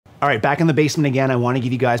All right, back in the basement again. I want to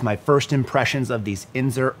give you guys my first impressions of these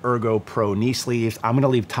Inzer ErgoPro Knee Sleeves. I'm going to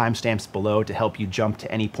leave timestamps below to help you jump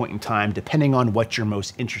to any point in time, depending on what you're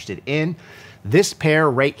most interested in. This pair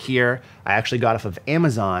right here, I actually got off of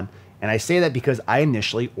Amazon, and I say that because I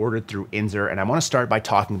initially ordered through Inzer, and I want to start by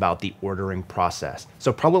talking about the ordering process.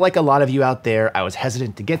 So probably like a lot of you out there, I was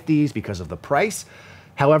hesitant to get these because of the price.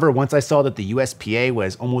 However, once I saw that the USPA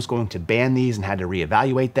was almost going to ban these and had to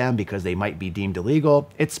reevaluate them because they might be deemed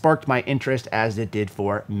illegal, it sparked my interest, as it did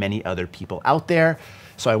for many other people out there.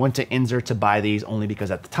 So I went to Inzer to buy these only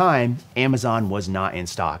because at the time, Amazon was not in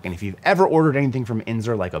stock. And if you've ever ordered anything from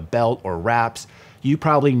Inzer, like a belt or wraps, you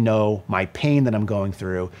probably know my pain that I'm going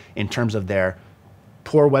through in terms of their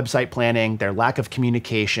poor website planning, their lack of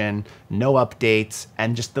communication, no updates,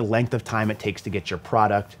 and just the length of time it takes to get your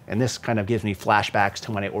product. And this kind of gives me flashbacks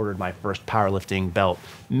to when I ordered my first powerlifting belt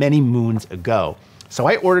many moons ago. So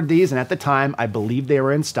I ordered these, and at the time, I believed they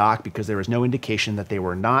were in stock because there was no indication that they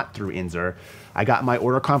were not through Inzer. I got my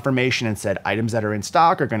order confirmation and said items that are in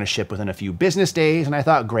stock are gonna ship within a few business days, and I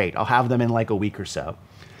thought, great, I'll have them in like a week or so.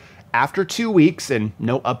 After 2 weeks and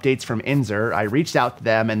no updates from Inzer, I reached out to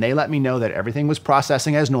them and they let me know that everything was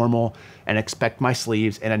processing as normal and expect my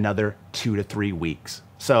sleeves in another 2 to 3 weeks.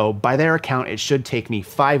 So by their account, it should take me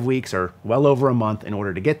 5 weeks or well over a month in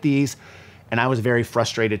order to get these. And I was very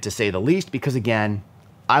frustrated, to say the least, because again,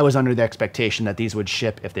 I was under the expectation that these would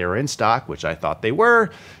ship if they were in stock, which I thought they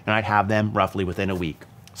were, and I'd have them roughly within a week.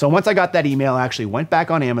 So once I got that email, I actually went back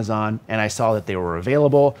on Amazon and I saw that they were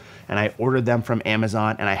available, and I ordered them from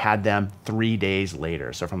Amazon, and I had them 3 days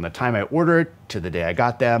later. So from the time I ordered to the day I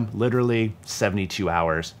got them, literally 72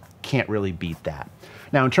 hours. Can't really beat that.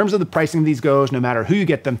 Now, in terms of the pricing of these goes, no matter who you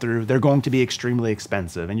get them through, they're going to be extremely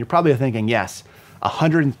expensive. And you're probably thinking, yes,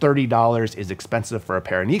 $130 is expensive for a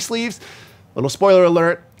pair of knee sleeves. Little spoiler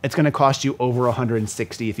alert, it's gonna cost you over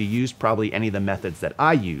 $160 if you use probably any of the methods that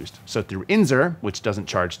I used. So through Inzer, which doesn't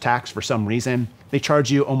charge tax for some reason, they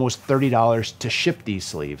charge you almost $30 to ship these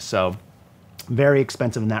sleeves. So very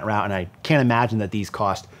expensive in that route, and I can't imagine that these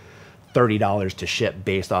cost $30 to ship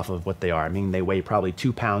based off of what they are. I mean, they weigh probably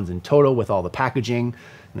 2 pounds in total with all the packaging,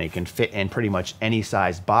 and they can fit in pretty much any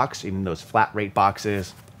size box, even those flat rate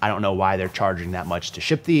boxes. I don't know why they're charging that much to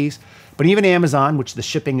ship these. But even Amazon, which the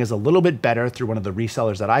shipping is a little bit better through one of the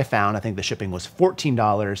resellers that I found, I think the shipping was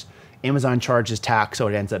 $14. Amazon charges tax, so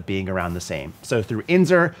it ends up being around the same. So through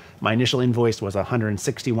Inzer, my initial invoice was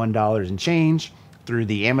 $161 and change. Through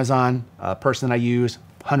the Amazon person I use,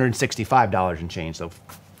 $165 and change. So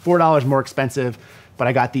 $4 more expensive, but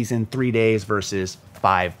I got these in 3 days versus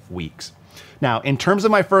 5 weeks. Now, in terms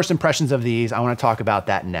of my first impressions of these, I want to talk about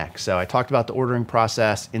that next. So I talked about the ordering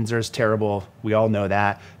process. Inzer is terrible. We all know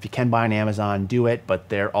that. If you can buy on Amazon, do it, but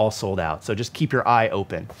they're all sold out. So just keep your eye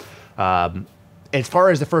open. As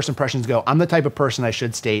far as the first impressions go, I'm the type of person, I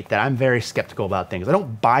should state, that I'm very skeptical about things. I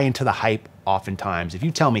don't buy into the hype oftentimes. If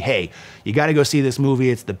you tell me, hey, you got to go see this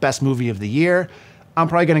movie, it's the best movie of the year, I'm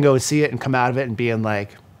probably going to go see it and come out of it and being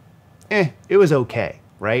like, it was okay.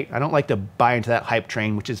 Right? I don't like to buy into that hype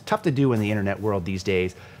train, which is tough to do in the internet world these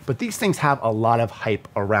days. But these things have a lot of hype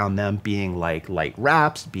around them, being like light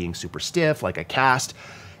wraps, being super stiff, like a cast.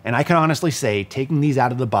 And I can honestly say, taking these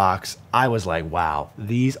out of the box, I was like, wow,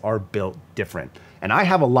 these are built different. And I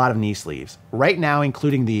have a lot of knee sleeves. Right now,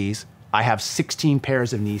 including these, I have 16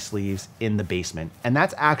 pairs of knee sleeves in the basement. And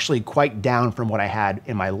that's actually quite down from what I had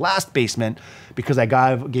in my last basement, because I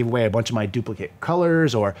gave away a bunch of my duplicate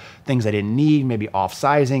colors or things I didn't need, maybe off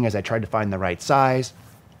sizing as I tried to find the right size.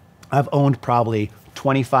 I've owned probably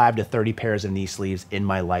 25 to 30 pairs of knee sleeves in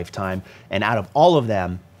my lifetime. And out of all of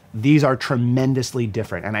them, these are tremendously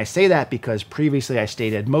different. And I say that because previously I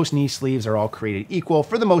stated most knee sleeves are all created equal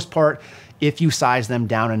for the most part. If you size them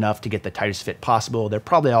down enough to get the tightest fit possible, they're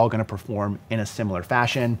probably all gonna perform in a similar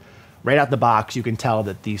fashion. Right out the box, you can tell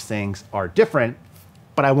that these things are different,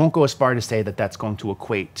 but I won't go as far to say that that's going to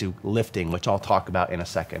equate to lifting, which I'll talk about in a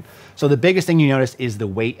second. So the biggest thing you notice is the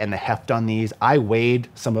weight and the heft on these. I weighed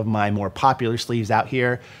some of my more popular sleeves out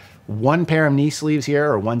here. One pair of knee sleeves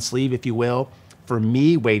here, or one sleeve if you will, for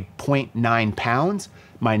me weighed 0.9 pounds.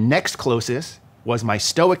 My next closest was my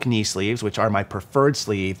Stoic knee sleeves, which are my preferred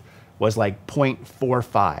sleeve, was like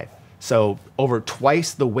 0.45. So over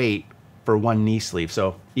twice the weight for one knee sleeve.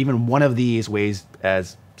 So even one of these weighs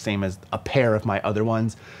as same as a pair of my other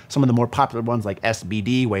ones. Some of the more popular ones like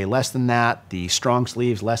SBD weigh less than that. The strong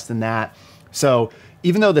sleeves less than that. So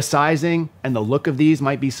even though the sizing and the look of these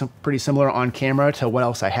might be pretty similar on camera to what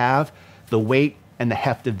else I have, the weight and the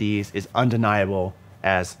heft of these is undeniable,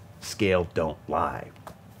 as scale don't lie.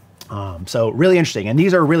 So really interesting. And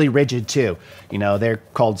these are really rigid too. You know, they're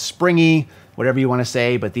called springy. whatever you want to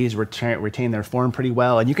say, but these retain their form pretty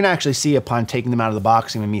well. And you can actually see upon taking them out of the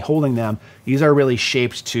box and me holding them, these are really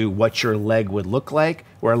shaped to what your leg would look like,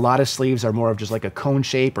 where a lot of sleeves are more of just like a cone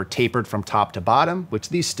shape or tapered from top to bottom, which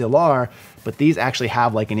these still are, but these actually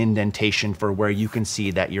have like an indentation for where you can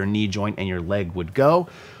see that your knee joint and your leg would go.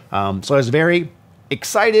 So I was very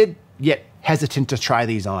excited, yet hesitant to try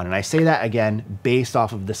these on. And I say that again, based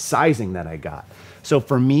off of the sizing that I got. So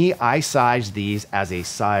for me, I sized these as a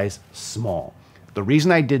size small. The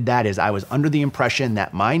reason I did that is I was under the impression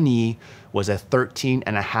that my knee was a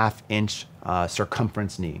 13.5-inch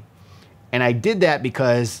circumference knee. And I did that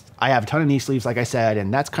because I have a ton of knee sleeves, like I said,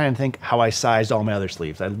 and that's kind of how I sized all my other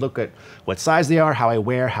sleeves. I look at what size they are, how I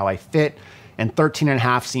wear, how I fit, and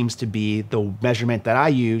 13.5 seems to be the measurement that I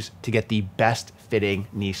use to get the best fitting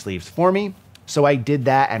knee sleeves for me. So I did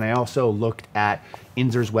that, and I also looked at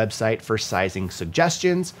Inzer's website for sizing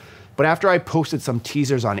suggestions. But after I posted some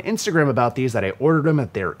teasers on Instagram about these, that I ordered them,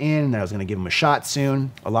 that they're in, that I was gonna give them a shot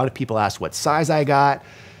soon, a lot of people asked what size I got,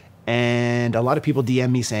 and a lot of people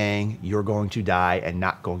DM me saying, you're going to die and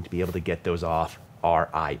not going to be able to get those off,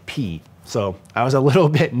 RIP. So I was a little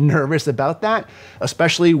bit nervous about that,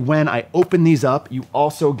 especially when I open these up. You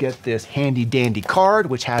also get this handy dandy card,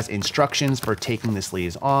 which has instructions for taking the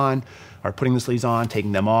sleeves on, or putting the sleeves on,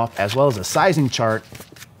 taking them off, as well as a sizing chart.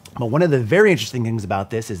 But one of the very interesting things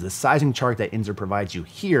about this is the sizing chart that Inzer provides you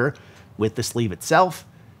here with the sleeve itself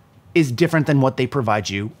is different than what they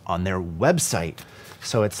provide you on their website.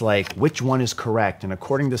 So it's like, which one is correct? And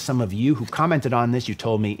according to some of you who commented on this, you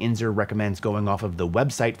told me Inzer recommends going off of the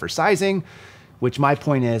website for sizing, which my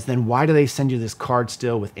point is, then why do they send you this card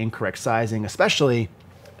still with incorrect sizing, especially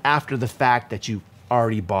after the fact that you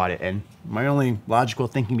already bought it? And my only logical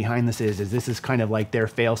thinking behind this is this is kind of like their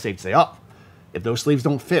fail-safe to say, oh, if those sleeves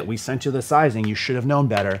don't fit, we sent you the sizing, you should have known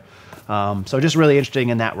better. So just really interesting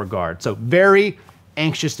in that regard. So very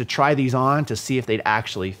anxious to try these on to see if they'd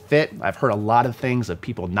actually fit. I've heard a lot of things of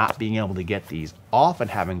people not being able to get these off and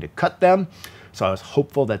having to cut them. So I was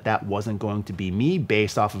hopeful that that wasn't going to be me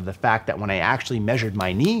based off of the fact that when I actually measured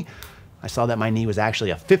my knee, I saw that my knee was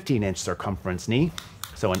actually a 15-inch circumference knee.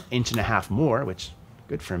 So 1.5 inches more, which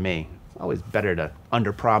good for me. It's always better to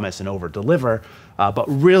under-promise and over-deliver, but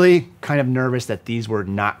really kind of nervous that these were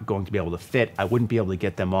not going to be able to fit. I wouldn't be able to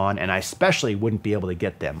get them on, and I especially wouldn't be able to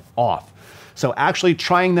get them off. So actually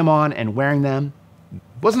trying them on and wearing them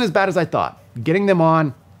wasn't as bad as I thought. Getting them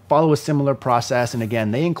on, follow a similar process, and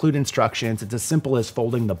again, they include instructions. It's as simple as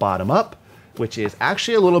folding the bottom up, which is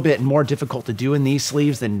actually a little bit more difficult to do in these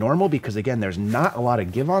sleeves than normal because again, there's not a lot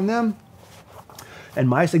of give on them. And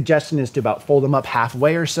my suggestion is to about fold them up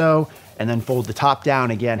halfway or so, and then fold the top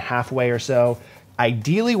down again halfway or so.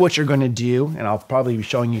 Ideally, what you're gonna do, and I'll probably be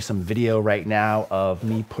showing you some video right now of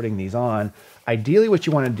me putting these on. Ideally, what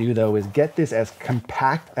you wanna do though is get this as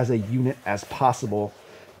compact as a unit as possible.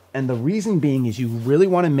 And the reason being is you really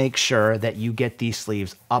wanna make sure that you get these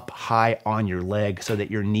sleeves up high on your leg so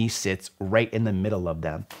that your knee sits right in the middle of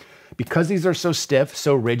them. Because these are so stiff,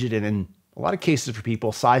 so rigid, and in a lot of cases for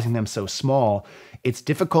people sizing them so small, it's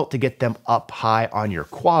difficult to get them up high on your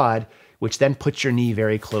quad, which then puts your knee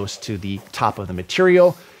very close to the top of the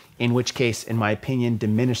material, in which case, in my opinion,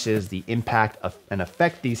 diminishes the impact of and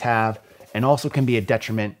effect these have, and also can be a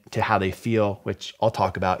detriment to how they feel, which I'll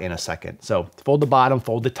talk about in a second. So fold the bottom,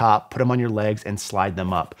 fold the top, put them on your legs and slide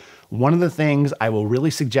them up. One of the things I will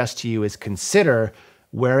really suggest to you is consider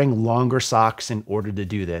wearing longer socks in order to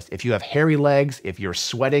do this. If you have hairy legs, if you're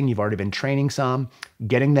sweating, you've already been training some,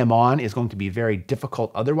 getting them on is going to be very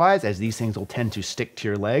difficult otherwise, as these things will tend to stick to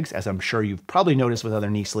your legs, as I'm sure you've probably noticed with other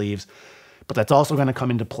knee sleeves. But that's also gonna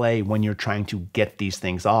come into play when you're trying to get these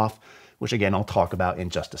things off, which again, I'll talk about in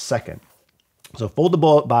just a second. So fold the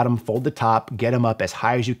bottom, fold the top, get them up as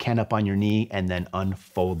high as you can up on your knee, and then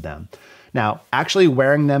unfold them. Now, actually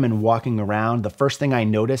wearing them and walking around, the first thing I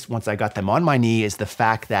noticed once I got them on my knee is the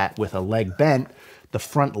fact that with a leg bent, the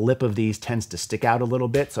front lip of these tends to stick out a little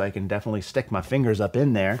bit, so I can definitely stick my fingers up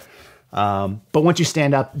in there. But once you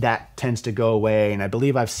stand up, that tends to go away, and I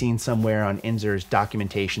believe I've seen somewhere on Inzer's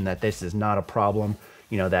documentation that this is not a problem.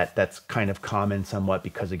 You know, that's kind of common somewhat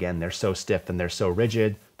because, again, they're so stiff and they're so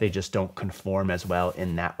rigid, they just don't conform as well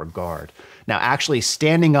in that regard. Now, actually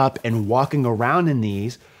standing up and walking around in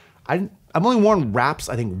these, I've only worn wraps,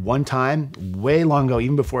 I think, one time, way long ago,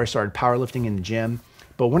 even before I started powerlifting in the gym.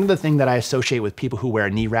 But one of the things that I associate with people who wear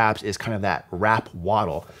knee wraps is kind of that wrap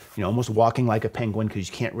waddle, you know, almost walking like a penguin because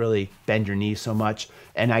you can't really bend your knees so much.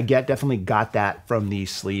 And I definitely got that from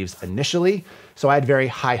these sleeves initially. So I had very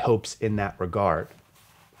high hopes in that regard.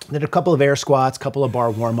 Did a couple of air squats, couple of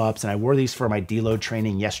bar warm-ups, and I wore these for my deload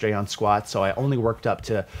training yesterday on squats, so I only worked up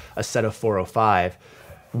to a set of 405.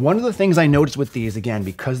 One of the things I noticed with these, again,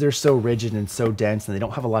 because they're so rigid and so dense and they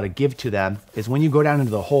don't have a lot of give to them, is when you go down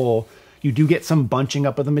into the hole, you do get some bunching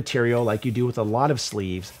up of the material like you do with a lot of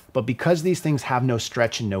sleeves, but because these things have no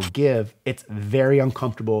stretch and no give, it's very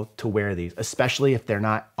uncomfortable to wear these, especially if they're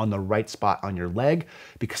not on the right spot on your leg,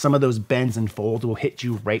 because some of those bends and folds will hit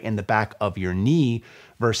you right in the back of your knee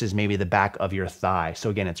versus maybe the back of your thigh.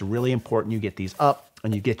 So again, it's really important you get these up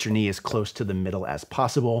and you get your knee as close to the middle as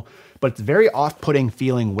possible, but it's very off-putting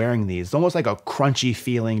feeling wearing these. It's almost like a crunchy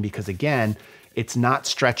feeling because again, it's not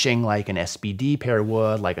stretching like an SBD pair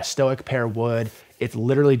would, like a Stoic pair would. It's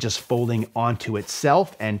literally just folding onto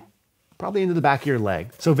itself and probably into the back of your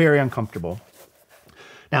leg. So very uncomfortable.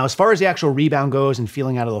 Now, as far as the actual rebound goes and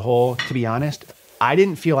feeling out of the hole, to be honest, I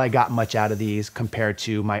didn't feel I got much out of these compared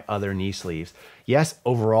to my other knee sleeves. Yes,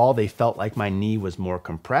 overall, they felt like my knee was more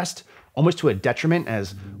compressed, almost to a detriment,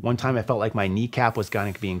 as one time I felt like my kneecap was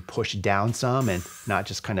kind of being pushed down some and not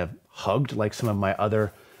just kind of hugged like some of my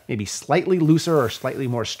other maybe slightly looser or slightly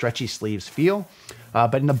more stretchy sleeves feel.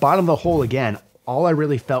 But in the bottom of the hole, again, all I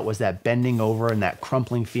really felt was that bending over and that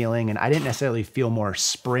crumpling feeling, and I didn't necessarily feel more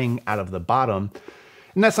spring out of the bottom.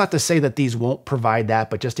 And that's not to say that these won't provide that,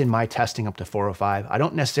 but just in my testing up to 405, I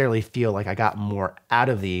don't necessarily feel like I got more out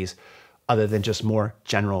of these other than just more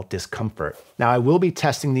general discomfort. Now, I will be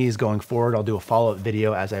testing these going forward. I'll do a follow-up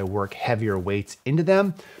video as I work heavier weights into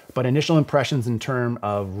them, but initial impressions in terms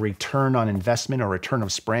of return on investment or return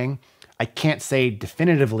of spring, I can't say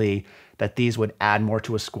definitively that these would add more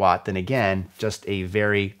to a squat than, again, just a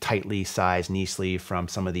very tightly sized knee sleeve from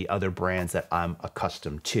some of the other brands that I'm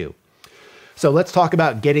accustomed to. So let's talk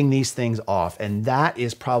about getting these things off. And that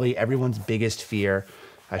is probably everyone's biggest fear.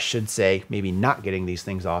 I should say maybe not getting these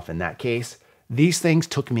things off in that case. These things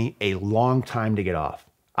took me a long time to get off.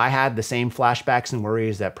 I had the same flashbacks and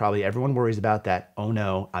worries that probably everyone worries about, that, oh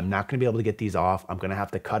no, I'm not gonna be able to get these off. I'm gonna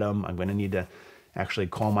have to cut them. I'm gonna need to actually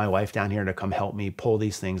call my wife down here to come help me pull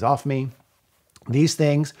these things off me. These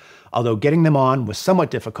things, although getting them on was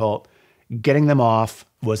somewhat difficult, getting them off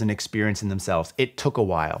was an experience in themselves. It took a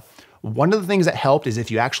while. One of the things that helped is if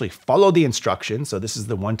you actually follow the instructions. So this is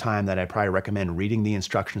the one time that I probably recommend reading the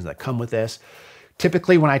instructions that come with this.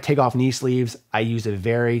 Typically, when I take off knee sleeves, I use a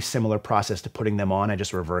very similar process to putting them on. I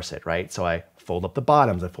just reverse it, right? So I fold up the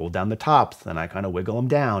bottoms, I fold down the tops, then I kind of wiggle them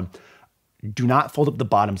down. Do not fold up the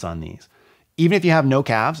bottoms on these. Even if you have no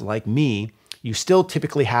calves, like me, you still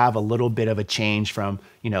typically have a little bit of a change from,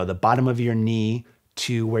 the bottom of your knee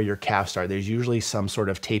to where your calves start. There's usually some sort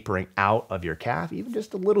of tapering out of your calf, even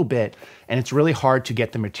just a little bit. And it's really hard to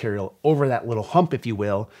get the material over that little hump, if you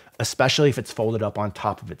will, especially if it's folded up on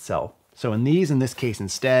top of itself. So in this case,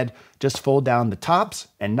 instead, just fold down the tops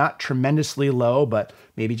and not tremendously low, but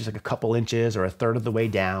maybe just like a couple inches or a third of the way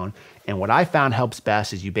down. And what I found helps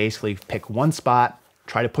best is you basically pick one spot,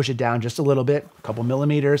 try to push it down just a little bit, a couple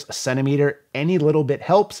millimeters, a centimeter, any little bit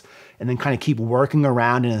helps, and then kind of keep working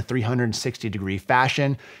around in a 360-degree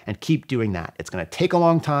fashion and keep doing that. It's gonna take a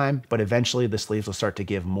long time, but eventually the sleeves will start to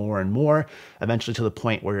give more and more, eventually to the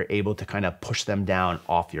point where you're able to kind of push them down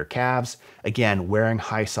off your calves. Again, wearing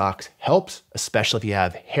high socks helps, especially if you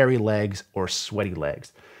have hairy legs or sweaty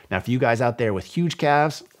legs. Now, for you guys out there with huge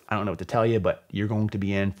calves, I don't know what to tell you, but you're going to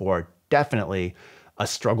be in for definitely a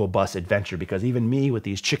struggle bus adventure, because even me with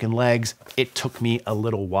these chicken legs, it took me a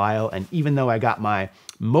little while. And even though I got my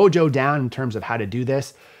mojo down in terms of how to do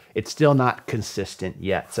this, it's still not consistent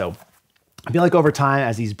yet. So I feel like over time,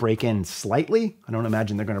 as these break in slightly, I don't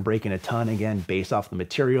imagine they're gonna break in a ton, again, based off the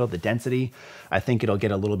material, the density. I think it'll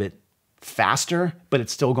get a little bit faster, but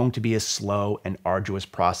it's still going to be a slow and arduous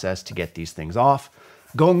process to get these things off.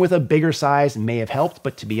 Going with a bigger size may have helped,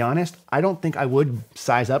 but to be honest, I don't think I would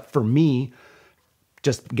size up for me.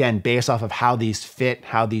 Just again, based off of how these fit,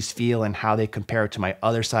 how these feel, and how they compare to my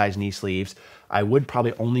other size knee sleeves, I would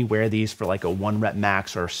probably only wear these for like a 1 rep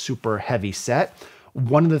max or a super heavy set.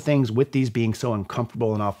 One of the things with these being so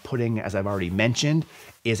uncomfortable and off-putting, as I've already mentioned,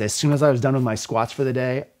 is as soon as I was done with my squats for the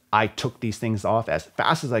day, I took these things off as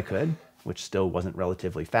fast as I could, which still wasn't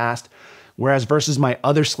relatively fast. Whereas versus my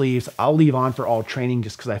other sleeves, I'll leave on for all training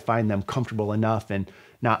just because I find them comfortable enough and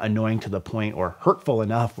not annoying to the point or hurtful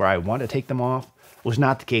enough where I want to take them off. Was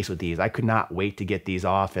not the case with these. I could not wait to get these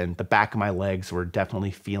off, and the back of my legs were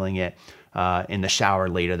definitely feeling it in the shower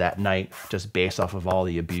later that night, just based off of all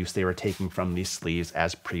the abuse they were taking from these sleeves,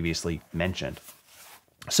 as previously mentioned.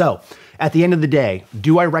 So at the end of the day,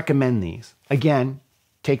 do I recommend these? Again,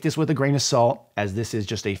 Take this with a grain of salt, as this is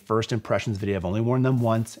just a first impressions video. I've only worn them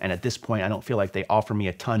once, and at this point, I don't feel like they offer me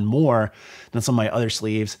a ton more than some of my other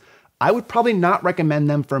sleeves. I would probably not recommend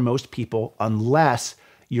them for most people unless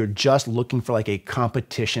you're just looking for like a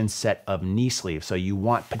competition set of knee sleeves. So you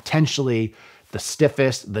want potentially the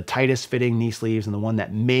stiffest, the tightest fitting knee sleeves, and the one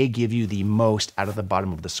that may give you the most out of the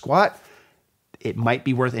bottom of the squat. It might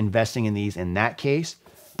be worth investing in these in that case.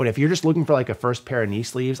 But if you're just looking for like a first pair of knee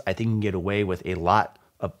sleeves, I think you can get away with a lot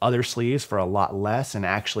of other sleeves for a lot less and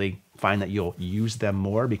actually find that you'll use them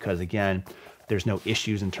more because, again, there's no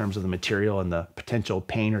issues in terms of the material and the potential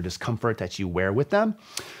pain or discomfort that you wear with them.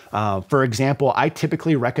 For example, I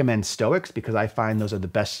typically recommend Stoics because I find those are the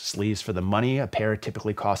best sleeves for the money. A pair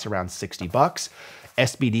typically costs around 60 bucks.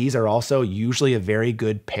 SBDs are also usually a very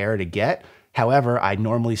good pair to get. However, I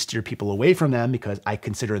normally steer people away from them because I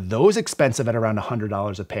consider those expensive at around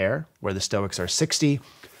 $100 a pair, where the Stoics are 60.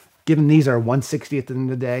 Given these are 160 at the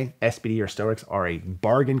end of the day, SBD or Stoics are a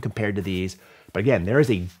bargain compared to these. But again, there is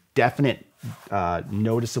a definite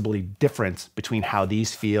noticeably difference between how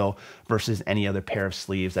these feel versus any other pair of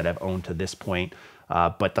sleeves that I've owned to this point.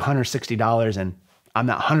 But the $160, and I'm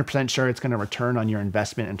not 100% sure it's going to return on your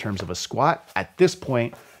investment in terms of a squat. At this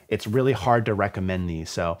point, it's really hard to recommend these.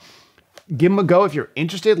 So give them a go if you're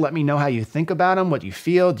interested. Let me know how you think about them, what you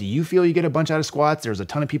feel. Do you feel you get a bunch out of squats? There's a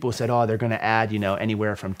ton of people who said, oh, they're going to add,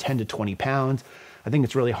 anywhere from 10 to 20 pounds. I think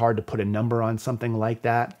it's really hard to put a number on something like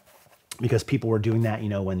that because people were doing that,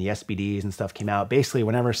 when the SBDs and stuff came out. Basically,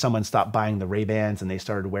 whenever someone stopped buying the Ray-Bans and they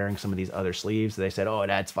started wearing some of these other sleeves, they said, oh, it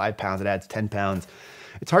adds 5 pounds, it adds 10 pounds.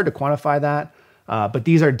 It's hard to quantify that, but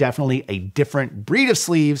these are definitely a different breed of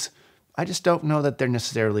sleeves. I just don't know that they're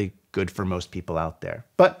necessarily good for most people out there.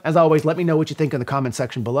 But as always, let me know what you think in the comment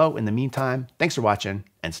section below. In the meantime, thanks for watching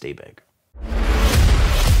and stay big.